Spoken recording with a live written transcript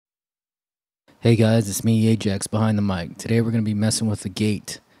Hey guys, it's me Ajax behind the mic. Today we're going to be messing with the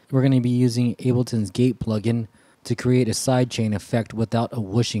gate. We're going to be using Ableton's gate plugin to create a sidechain effect without a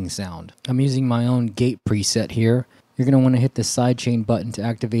whooshing sound. I'm using my own gate preset here. You're going to want to hit the sidechain button to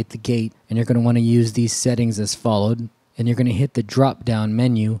activate the gate, and you're going to want to use these settings as followed. And you're going to hit the drop down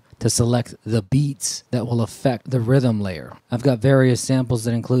menu to select the beats that will affect the rhythm layer. I've got various samples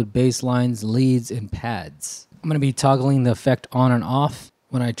that include bass lines, leads, and pads. I'm going to be toggling the effect on and off.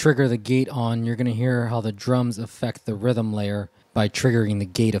 When I trigger the gate on, you're going to hear how the drums affect the rhythm layer by triggering the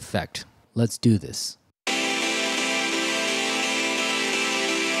gate effect. Let's do this.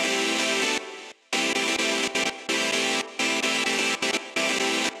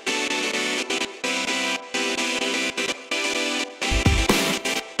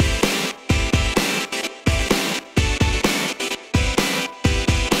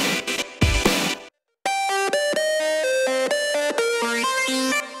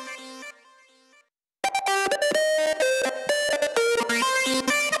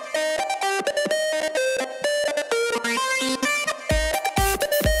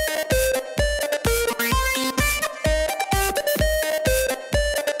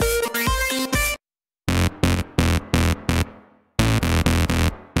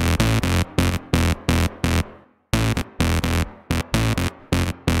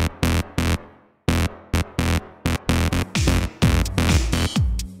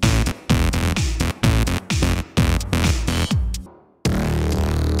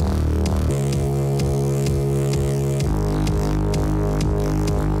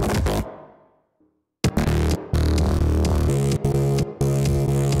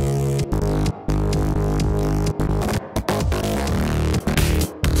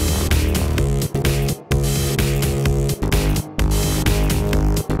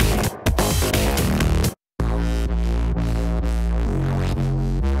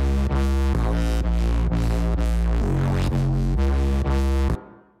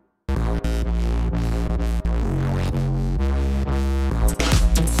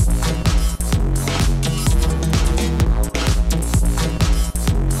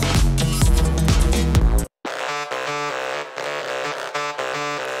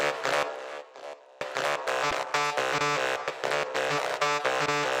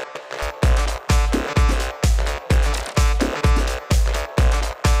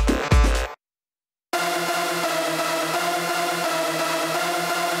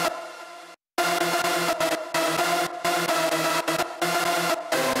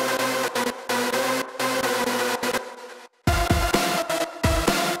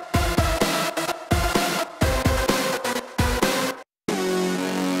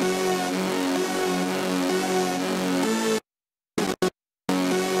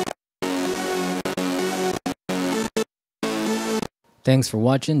 Thanks for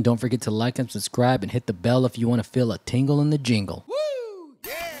watching. Don't forget to like and subscribe and hit the bell if you want to feel a tingle in the jingle.